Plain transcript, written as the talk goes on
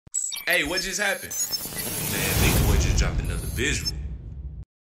Hey, what just happened? Man, big boy just dropped another visual.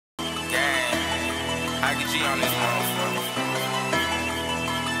 Gang, I get G on this motherfucker.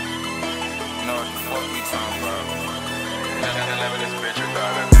 You know what the fuck we talking about?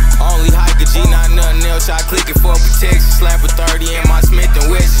 Only Hiker G, not nothing else. I click it for protection. Slap a 30 in my Smith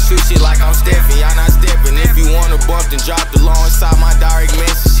 & Wesson. Shoot shit like I'm Stephen. Y'all not stepping. If you wanna bump, then drop the law inside my direct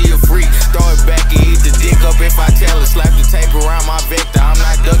message. She a freak. Throw it back and eat the dick up if I tell her. Slap the tape around my vector. I'm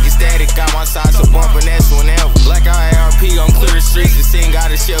not ducking static. Got my sides a bumpin', that's whenever. Black eye ARP gon' clear the streets. The scene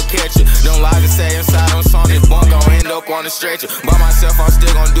got a shell catcher. Don't lie to say inside on song. This bunk gon' end up on the stretcher. By myself, I'm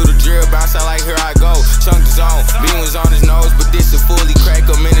still gon' do the drill. Bounce out like here I go. Chunk the zone. Beam was on his nose, but this is fully crack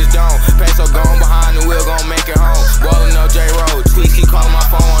up in his dome. Peso gone behind the wheel, gon' make it home. Rollin' up J-Road. Tweaky callin' my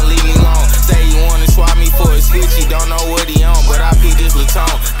phone, won't leave me alone. Say you wanna swap me for a switch, he don't know what he on. But I peep this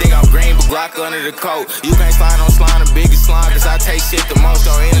Latone. Think I'm green, but Glock under the coat. You can't slide on slime, the biggest slime, cause I take shit the most.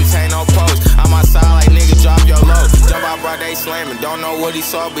 Don't entertain no post. I'm outside like nigga, drop your low. Jump out, brought they slamming. Don't know what he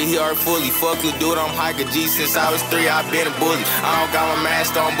saw, but he heard fully. Fuck the dude, I'm Hiker G since I was 3. I been a bully. I don't got my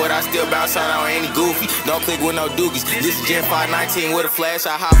mask on, but I still bounce out on any goofy. Don't click with no dookies. This is Gen 519 with a flash.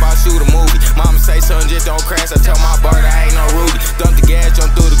 I hop out, shoot a movie. Mama say something, just don't crash. I tell my bird I ain't no Rudy. Dump the gas,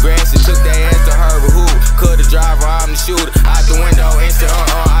 jump through the grass, and took that ass to her. But who? Cut the driver, I'm the shooter. Out the window, instant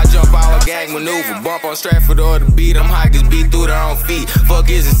I jump out a gang maneuver. Bump on Stratford or the beat. Them hikers beat through their own feet. Fuck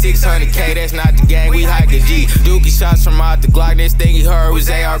is it 600K? That's not the gang, we Hiker G. Dookie shots from out the Glock. This thing he heard was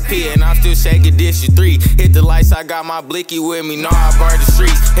ARP, and I'm still shaking District 3. Hit the lights, I got my blicky with me. No, I burn the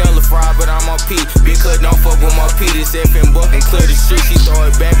streets. Hella fried, but I'm on P. Big cut, don't fuck with my P. This FN buck and clear the street. She throw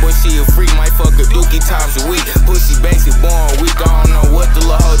it back, but she a freak. Might fuck a dookie times a week. Pussy basic, born weak. I don't know what the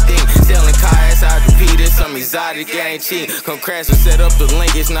little hoe think. Selling car ass out the P. This some exotic, it ain't cheap. Come crash and set up the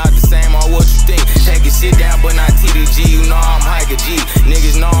link. It's not the same on what you think. Take your shit down, but not TDG. You know I'm Hiker G.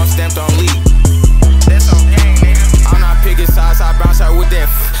 Niggas know I'm stamped on lead. That's on gang, nigga. I'm not picking sides. I bounce out with that.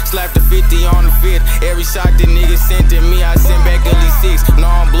 Slap the 50 on the 5th. Every shot the niggas sent to me, I send back at least 6. No,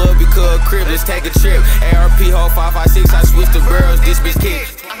 I'm blood because crib. Let's take a trip. ARP hold 556. I switch the barrels. This bitch kick.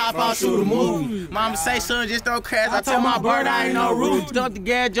 I hop out, shoot a movie. Mama say, son, just don't crash. I tell my bird I ain't no rude. Dump the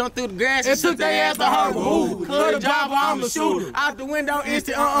gas, jump through the grass, and took their ass to her. Woo. Cut the driver, I'm the shooter. Out the window,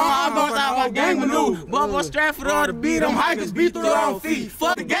 instant. I bounce out my gang maneuver. Bump on Stratford or the beat. Them hikers beat through their own feet.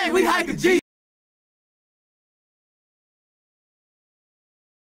 Fuck the gang, we Hiker G.